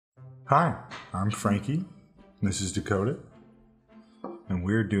Hi, I'm Frankie. This is Dakota. And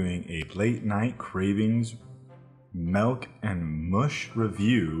we're doing a late night cravings milk and mush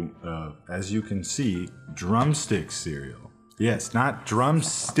review of, as you can see, Drumstick cereal. Yes, not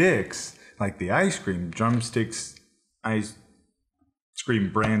drumsticks like the ice cream, Drumsticks ice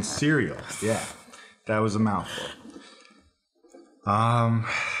cream brand cereal. Yeah, that was a mouthful.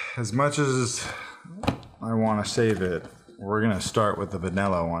 As much as I want to save it, we're going to start with the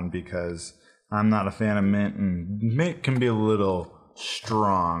vanilla one because I'm not a fan of mint, and mint can be a little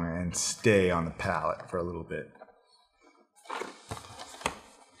strong and stay on the palate for a little bit.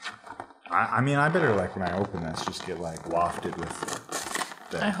 I mean, I better, like, when I open this, just get, like, wafted with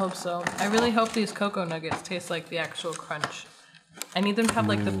that. I hope so. I really hope these cocoa nuggets taste like the actual crunch. I need them to have,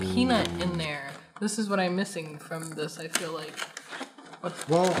 like, the peanut in there. This is what I'm missing from this, I feel like.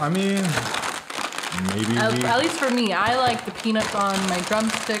 Well, I mean, maybe at least for me, I like the peanuts on my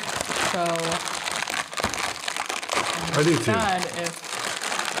drumstick, so I do too. sad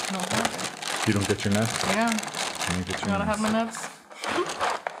if I don't have it. You don't get your nuts? Yeah. You get your Gotta nuts. have my nuts.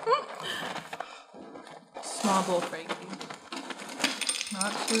 Small bowl, Frankie.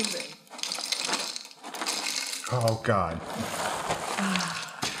 Not too big. Oh God.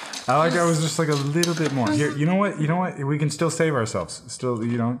 I like I was just like a little bit more. Here, you know what? We can still save ourselves. Still,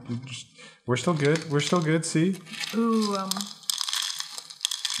 we're still good. We're still good. See? Ooh,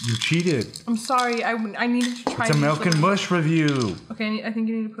 You cheated. I'm sorry. I needed to try. It's a milk and mush review. Okay, I think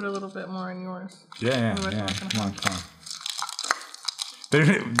you need to put a little bit more in yours. Yeah. Come on.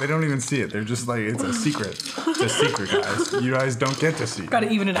 They don't even see it. They're just like, it's a secret. It's a secret, guys. You guys don't get to see it. Gotta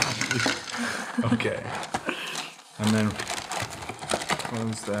even it out. Okay. And then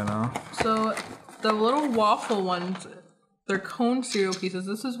close that off. So the little waffle ones, they're cone cereal pieces.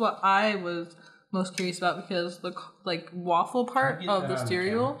 This is what I was most curious about because the waffle part of the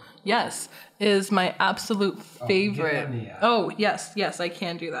cereal, yes, is my absolute favorite. Oh, yes, I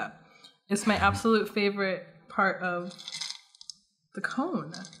can do that. It's my absolute favorite part of the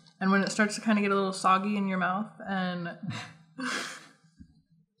cone. And when it starts to kind of get a little soggy in your mouth and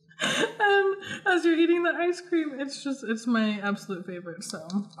and as you're eating the ice cream, it's my absolute favorite. So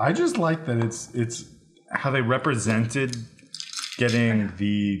I just like that it's how they represented getting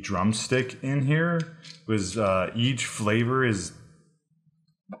the drumstick in here was each flavor is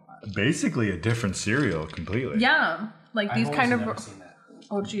basically a different cereal completely. yeah, like these kind of.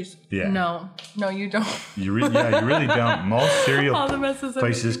 Oh jeez. Yeah. No, you don't. You really don't. Most cereal All the messes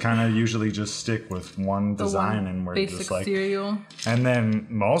places kind of usually just stick with one design and we're basic just like cereal. And then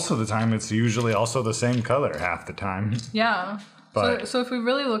most of the time it's usually also the same color half the time. Yeah. But so if we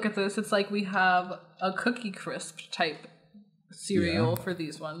really look at this, it's like we have a Cookie Crisp type cereal for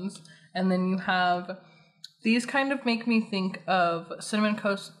these ones, and then you have these kind of make me think of Cinnamon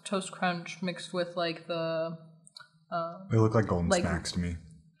Toast Crunch mixed with like the. They look like Golden Smacks to me.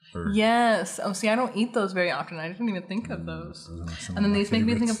 Yes. Oh, see, I don't eat those very often. I didn't even think of those. And then these make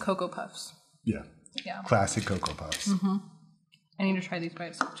me think of Cocoa Puffs. Yeah. Classic Cocoa Puffs. Mm-hmm. I need to try these by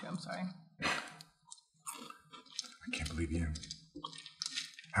itself too. I'm sorry. I can't believe you.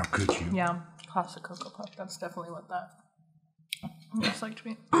 How could you? Yeah, classic Cocoa Puff. That's definitely what that looks like to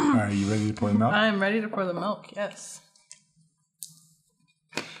me. All right, you ready to pour the milk? I'm ready to pour the milk. Yes.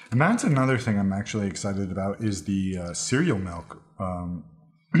 And that's another thing I'm actually excited about is the cereal milk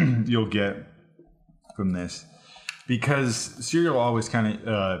you'll get from this. Because cereal always kind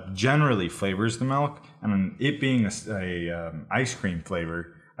of generally flavors the milk. And it being a ice cream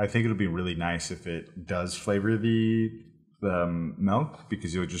flavor, I think it'll be really nice if it does flavor the milk.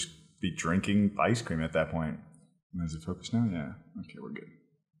 Because you'll just be drinking ice cream at that point. Is it focused now? Yeah. Okay, we're good.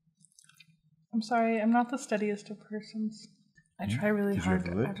 I'm sorry, I'm not the steadiest of persons. I try really hard.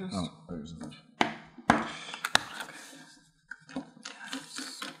 Did you have the lid? Oh, there's the lid.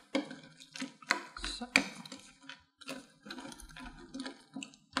 So.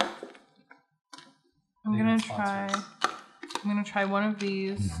 I'm gonna try one of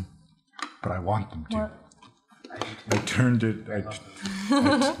these. But I want them to. What? I turned it. I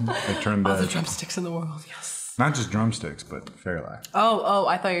turned all the drumsticks in the world. Yes. Not just drumsticks, but Fairlife. Oh!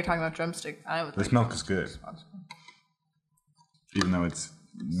 I thought you were talking about drumstick. This milk is good, even though it's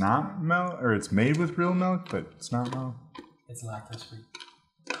not milk, or it's made with real milk, but it's not milk. It's lactose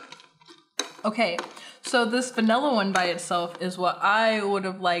free. Okay, so this vanilla one by itself is what I would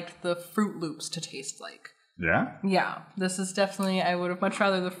have liked the Fruit Loops to taste like. Yeah? Yeah, this is definitely, I would have much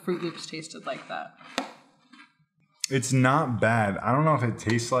rather the Fruit Loops tasted like that. It's not bad. I don't know if it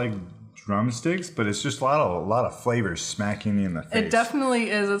tastes like drumsticks, but it's just a lot of flavors smacking me in the face. It definitely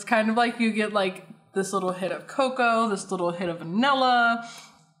is. It's kind of like you get like this little hit of cocoa, this little hit of vanilla.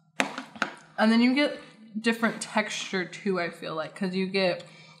 And then you get different texture too, I feel like, because you get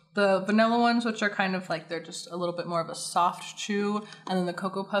the vanilla ones, which are kind of like, they're just a little bit more of a soft chew, and then the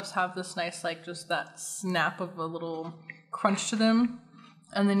Cocoa Puffs have this nice, like, just that snap of a little crunch to them.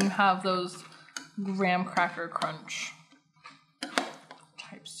 And then you have those graham cracker crunch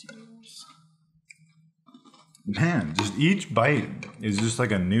type cereals. Man, just each bite is just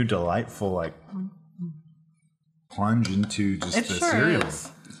like a new delightful, like, plunge into just It the sure cereal.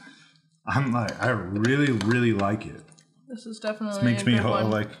 is. I'm like, I really, really like it. This is definitely This makes a me good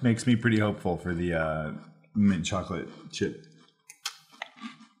one. makes me pretty hopeful for the mint chocolate chip.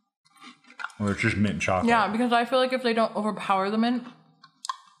 Or it's just mint chocolate. Yeah, because I feel like if they don't overpower the mint.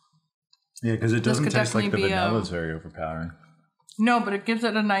 Yeah, because it doesn't could taste like the definitely be, vanilla is very overpowering. No, but it gives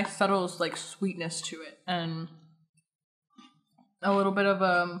it a nice subtle like sweetness to it, and a little bit of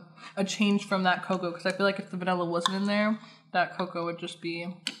a change from that cocoa. Because I feel like if the vanilla wasn't in there, that cocoa would just be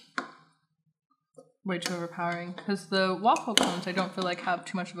way too overpowering. Because the waffle cones, I don't feel like have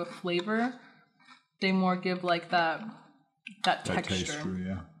too much of a flavor. They more give like that texture. Taste through,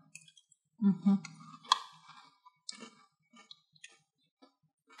 yeah. Mm-hmm.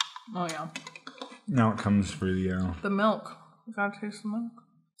 Oh yeah. Now it comes for the The milk. We gotta taste the milk.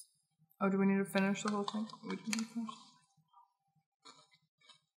 Oh, do we need to finish the whole thing? We can do first.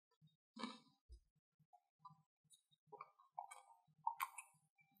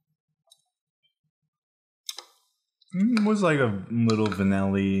 It was like a little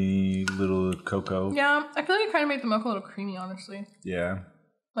vanilla-y, little cocoa. Yeah, I feel like it kind of made the milk a little creamy, honestly. Yeah.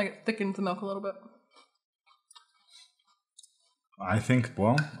 Like it thickens the milk a little bit. I think,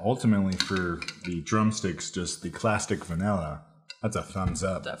 well, ultimately for the drumsticks, just the classic vanilla, that's a thumbs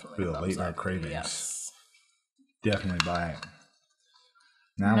up Definitely for the thumbs late night up. cravings. Yes. Definitely buy it.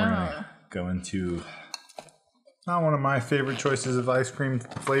 Now we're going to go into not one of my favorite choices of ice cream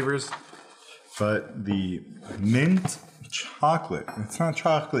flavors, but the mint chocolate. It's not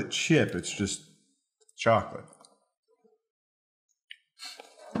chocolate chip, it's just chocolate.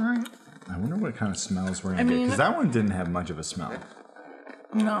 Alright. I wonder what kind of smells we're going to get, because that one didn't have much of a smell.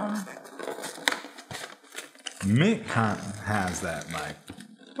 No. Mint has that, like,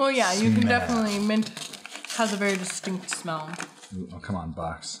 Well, yeah, you can smell. definitely, mint has a very distinct smell. Ooh, oh, come on,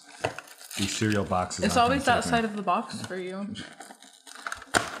 box. These cereal boxes. It's aren't always gonna that take me. side of the box for you.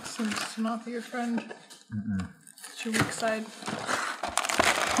 Seems to not be your friend. It's your weak side.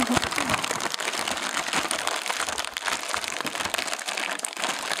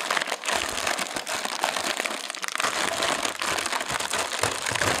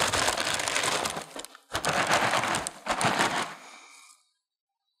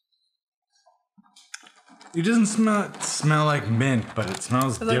 It doesn't smell like mint, but it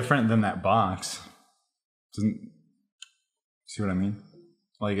smells different than that box. Doesn't see what I mean?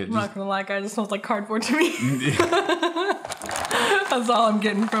 Like it. I'm not gonna lie, guys, it smells like cardboard to me. That's all I'm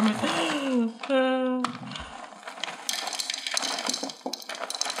getting from it.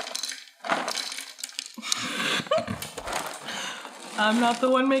 I'm not the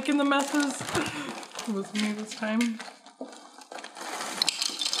one making the messes. It was me this time.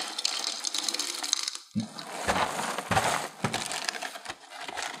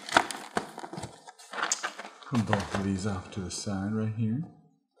 Put both of these off to the side right here.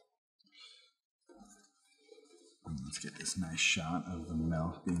 And let's get this nice shot of the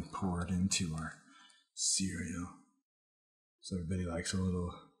milk being poured into our cereal. So everybody likes a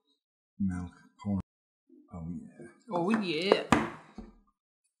little milk pouring. Oh yeah. Oh yeah.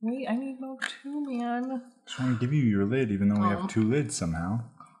 Wait, I need milk too, man. Just want to give you your lid, even though we have two lids somehow.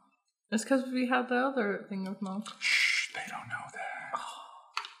 It's because we had the other thing of milk. Shh, they don't know that.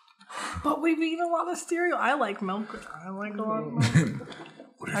 But we've eaten a lot of cereal. I like milk. I like a lot of milk.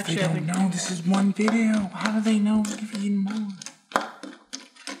 What if Actually, they don't know this is one video? How do they know if you've eaten more?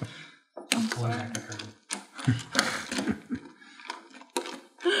 I'm pulling back the curtain.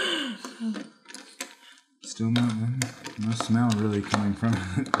 Still no smell really coming from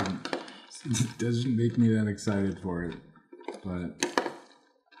it. It doesn't make me that excited for it. But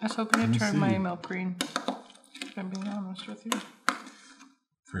I was hoping to me turn see. my milk green. If I'm being honest with you.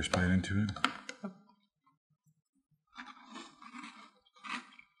 first bite into it.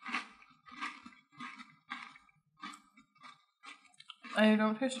 I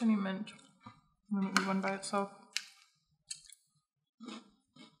don't taste any mint. I'm gonna eat one by itself.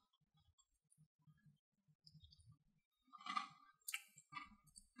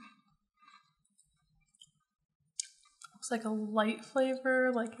 It's like a light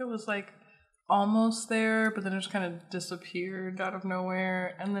flavor, like it was like almost there, but then it just kind of disappeared out of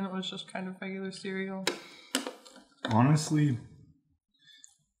nowhere, and then it was just kind of regular cereal. Honestly,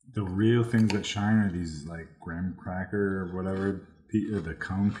 The real things that shine are these like graham cracker or whatever, the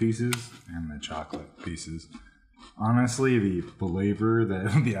cone pieces and the chocolate pieces. Honestly, the flavor,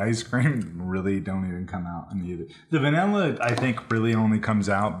 the ice cream really don't even come out in either. The vanilla, I think, really only comes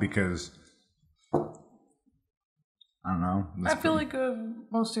out because, I don't know. I feel like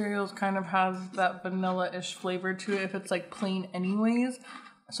most cereals kind of has that vanilla-ish flavor to it if it's like plain anyways.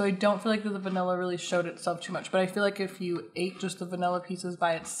 So I don't feel like that the vanilla really showed itself too much. But I feel like if you ate just the vanilla pieces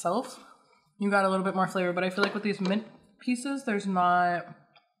by itself, you got a little bit more flavor. But I feel like with these mint pieces, there's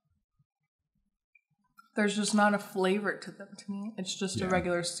just not a flavor to them to me. It's just a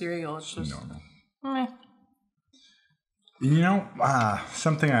regular cereal. It's just normal. Meh. You know,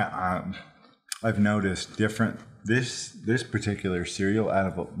 something I've noticed different. This particular cereal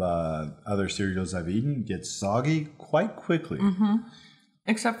out of other cereals I've eaten gets soggy quite quickly. Mm-hmm.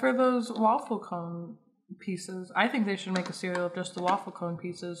 Except for those waffle cone pieces. I think they should make a cereal of just the waffle cone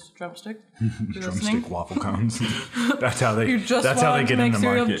pieces. Drumstick. Drumstick waffle cones. That's how they. That's how they get in the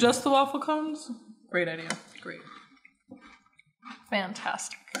cereal market. Of just the waffle cones. Great idea. Great.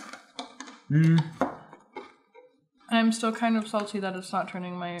 Fantastic. I'm still kind of salty that it's not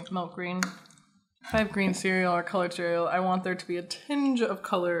turning my milk green. If I have green cereal or colored cereal, I want there to be a tinge of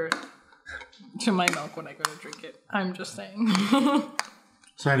color to my milk when I go to drink it. I'm just saying.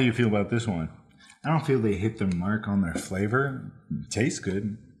 So how do you feel about this one? I don't feel they hit the mark on their flavor. It tastes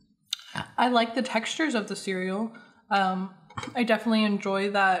good. I like the textures of the cereal. I definitely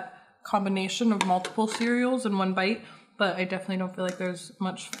enjoy that combination of multiple cereals in one bite, but I definitely don't feel like there's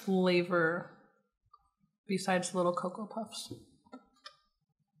much flavor besides the little Cocoa Puffs.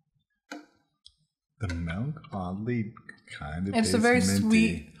 The milk oddly kind of It's tastes a very minty.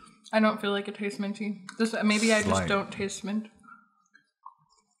 sweet. I don't feel like it tastes minty. Maybe I just don't taste mint.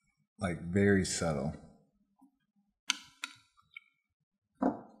 Like very subtle.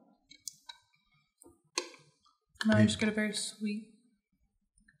 No, I just get a very sweet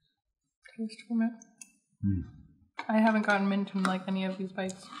taste from it. I haven't gotten mint in like any of these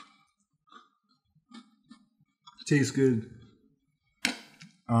bites. Tastes good.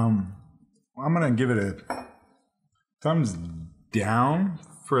 I'm gonna give it a thumbs down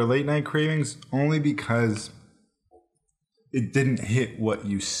for late night cravings only because it didn't hit what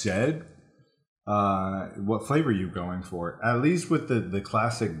you said. What flavor you going for? At least with the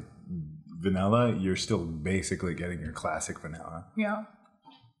classic vanilla, you're still basically getting your classic vanilla. Yeah.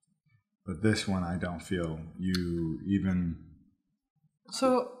 But this one, I don't feel you even.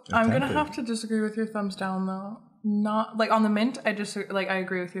 So I'm gonna have to disagree with your thumbs down though. Not like on the mint. I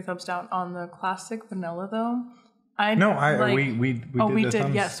agree with your thumbs down on the classic vanilla though. We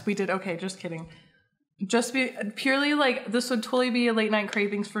did. Yes, we did. Okay, just kidding. Just be purely like this would totally be a late night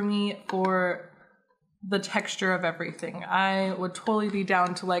cravings for me for the texture of everything. I would totally be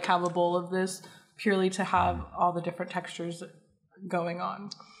down to like have a bowl of this purely to have all the different textures going on.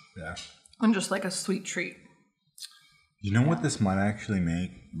 Yeah. And just like a sweet treat. You know what this might actually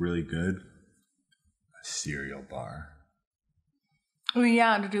make really good? A cereal bar. Oh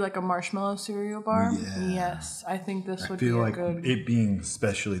yeah, to do like a marshmallow cereal bar. Yeah. Yes, I think this would be feel like good. It being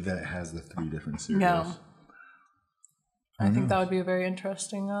especially that it has the 3 different cereals. Yeah. I think that would be a very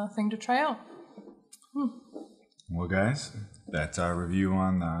interesting thing to try out. Well, guys, that's our review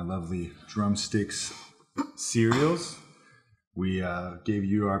on our lovely Drumsticks cereals. We gave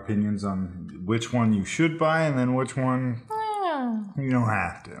you our opinions on which one you should buy and then which one you don't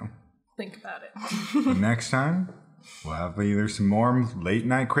have to. Think about it. Next time, we'll have either some more late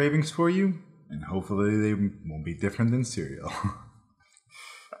night cravings for you, and hopefully they won't be different than cereal.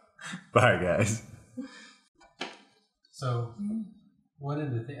 Bye, guys. So, one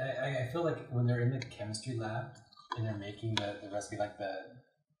of the things, I feel like when they're in the chemistry lab and they're making the recipe, like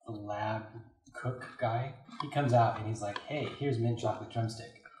the lab cook guy, he comes out and he's like, hey, here's mint chocolate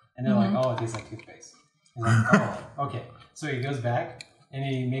drumstick. And they're like, oh, it tastes like toothpaste. He's like, oh, okay. So he goes back and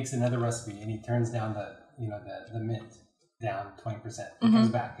he makes another recipe and he turns down the mint down 20%. He comes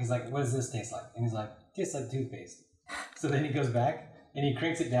back. He's like, what does this taste like? And he's like, tastes like toothpaste. So then he goes back and he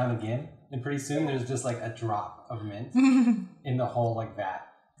cranks it down again. And pretty soon there's just like a drop of mint in the whole like vat.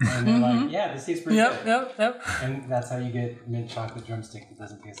 And they're like, yeah, this tastes pretty good. Yep. And that's how you get mint chocolate drumstick that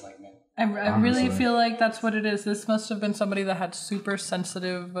doesn't taste like mint. I really feel like that's what it is. This must have been somebody that had super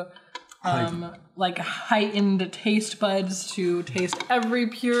sensitive, like heightened taste buds to taste every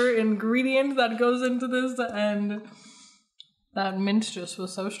pure ingredient that goes into this. And that mint just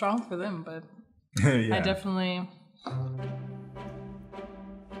was so strong for them. But Yeah. I definitely